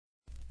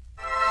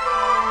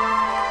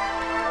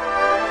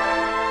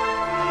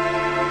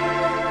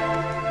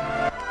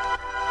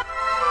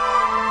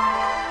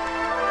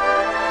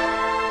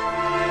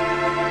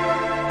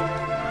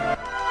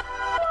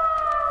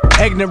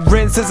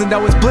Ignorance isn't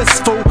always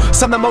blissful.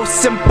 Some of the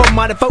most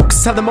simple-minded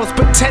folks have the most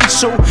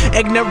potential.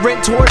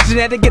 Ignorant towards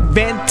genetic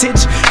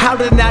advantage. How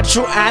did a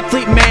natural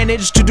athlete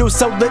manage to do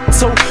so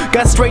little?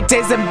 Got straight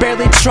A's and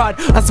barely tried.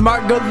 A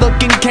smart,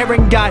 good-looking,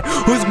 caring guy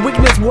whose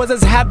weakness was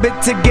his habit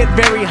to get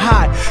very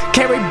high.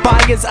 Carried by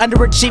his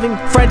underachieving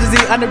friends is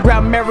the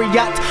underground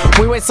Marriott.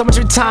 We waste so much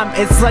of your time,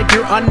 it's like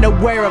you're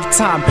unaware of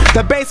time.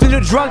 The basement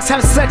of drugs,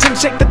 have sex and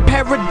shake the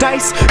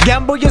paradise.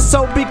 Gamble your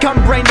soul, become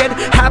brain dead.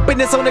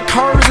 Happiness only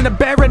occurs in a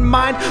barren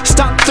mind.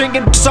 Stop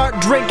thinking, start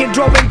drinking.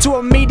 Drove into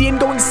a median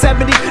going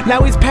 70,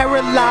 now he's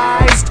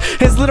paralyzed.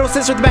 His little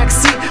sister in the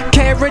backseat,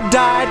 Kara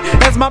died.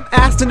 His mom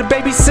asked him to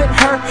babysit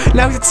her.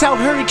 Now he can tell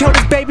her he killed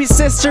his baby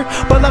sister.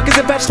 But luck is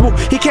a vegetable,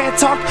 he can't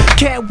talk,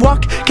 can't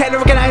walk, can't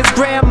recognize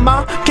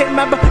grandma, can't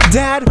remember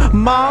dad,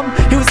 mom.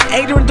 He was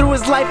ignorant, threw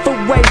his life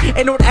away.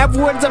 Ignored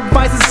everyone's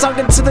advice and sunk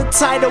into the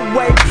tidal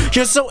wave.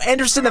 You're so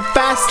interested in the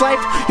fast life,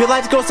 your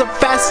life goes so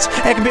fast,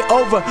 it can be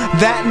over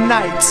that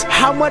night.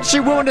 How much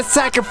you're willing to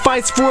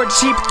sacrifice for a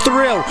cheap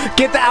thrill?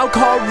 Get the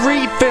alcohol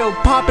refill,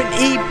 pop an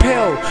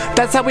E-pill.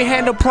 That's how we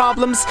handle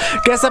problems.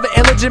 Guess I'm an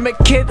illegitimate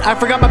kid, I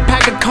forgot my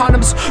pack of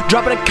condoms.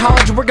 Drop out of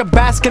college, work at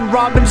Baskin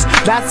Robbins.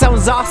 That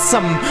sounds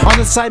awesome. On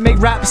the side, make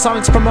rap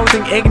songs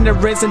promoting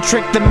ignorance and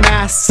trick the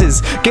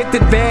masses. Get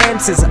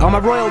advances on my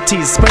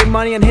royalties, spray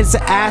money and hits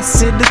the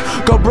acid.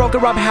 Go broke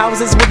and rob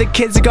houses with the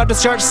kids who got to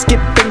start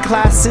skipping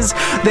classes.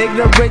 They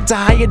ignorant to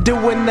how you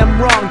doing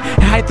them wrong,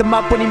 and hype them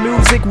up when your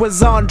music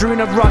was on.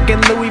 Dreaming of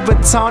rocking Louis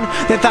Vuitton,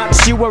 they thought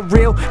you were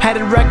real, had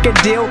a record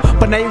deal,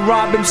 but now you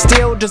rob and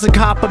steal just to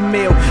cop a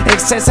meal.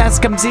 Excess has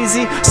comes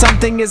easy,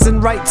 something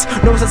isn't right.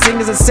 No such thing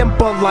as a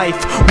simple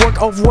life.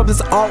 Work over what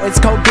is all it's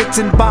called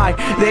getting by.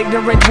 The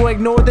ignorant will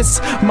ignore this,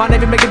 might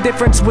even make a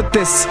difference with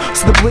this.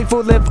 So the belief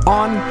will live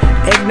on,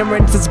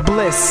 ignorance is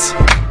bliss.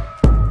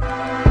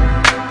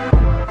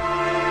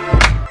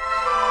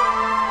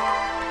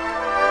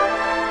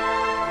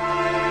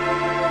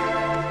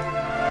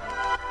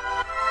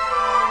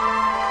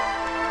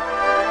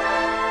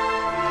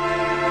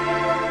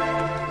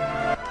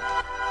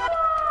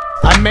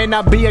 I may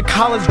not be a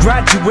college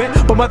graduate,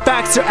 but my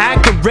facts are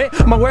accurate.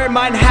 My where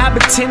my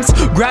inhabitants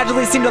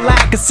gradually seem to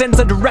lack a sense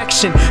of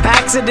direction.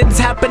 Accidents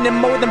happen in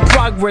more than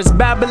progress.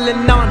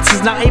 Babbling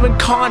nonsense, not even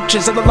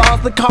conscious of the laws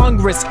of the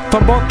Congress.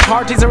 From both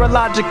parties are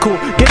illogical.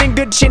 Getting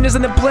good changes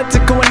in the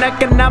political and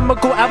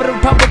economical. Out of the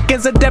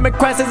Republicans and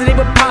Democrats isn't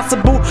even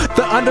possible.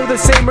 They're under the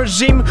same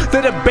regime.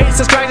 The debates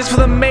distract us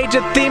for the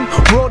major theme.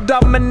 World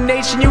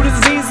domination, new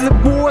diseases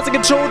and wars to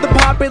control the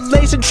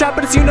population.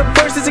 Trapping its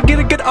universities to get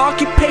a good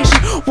occupation.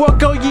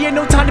 Work all year,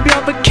 no time to be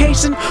on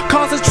vacation.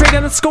 Concentrate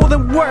on the school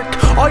and work.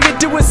 All you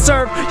do is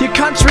serve your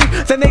country.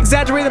 Then they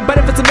exaggerate the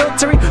benefits of the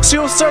military, so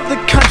you'll serve the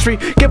country.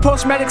 Get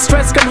post-traumatic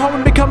stress, come home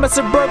and become a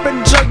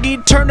suburban junkie.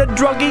 Turn a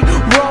druggie,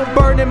 we're all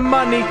burning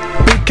money.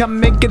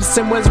 Become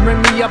inconsistent,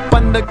 ring me up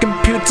on the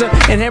computer.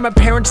 Inherit my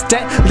parents'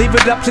 debt, leave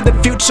it up to the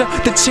future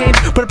to change,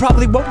 but it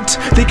probably won't.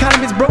 The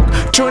economy's broke,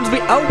 trillions we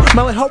owe.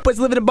 My only hope is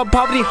living above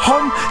poverty.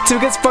 Home till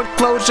it gets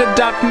foreclosure,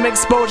 die from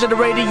exposure to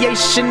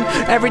radiation.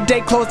 Every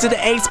day close to the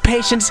AIDS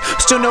patients.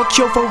 Still no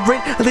cure for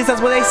it, at least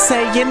that's what they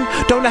sayin'.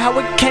 Don't know how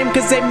it came,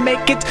 cause they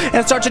make it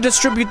and start to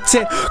distribute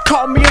it.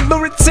 Call me a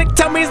lunatic,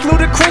 tell me it's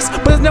ludicrous,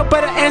 but there's no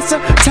better answer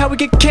to how we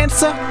get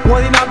cancer.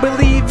 Why they not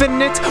believe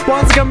in it?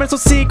 Why is the government so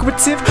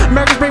secretive?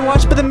 Americans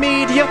brainwashed by the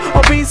media,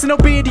 obese and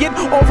obedient,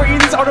 overeating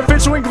these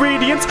artificial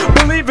ingredients,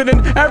 believing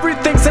in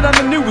everything said on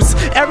the news.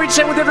 Every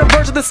chain with different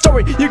version of the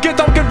story, you get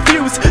all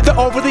confused. They're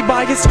overly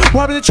biased,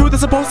 why be the truth is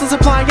supposed to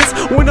supply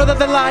us? We know that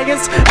they're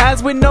liars,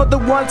 as we know the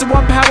ones who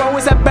want power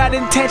always have bad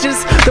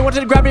intentions. They want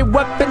you to grab your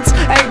weapons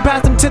and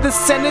pass them to the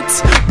Senate.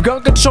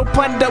 Gun control,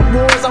 planet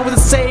wars, always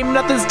the same,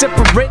 nothing's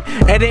different.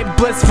 It ain't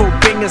blissful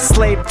being a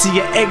slave to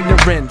your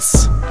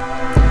ignorance.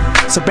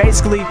 So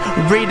basically,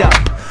 read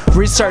up,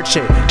 research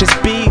it,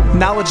 just be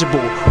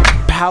knowledgeable.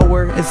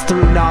 Power is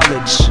through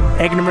knowledge.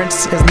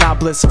 Ignorance is not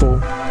blissful.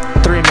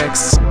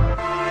 Threemix.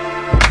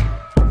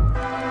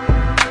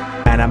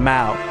 And I'm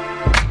out.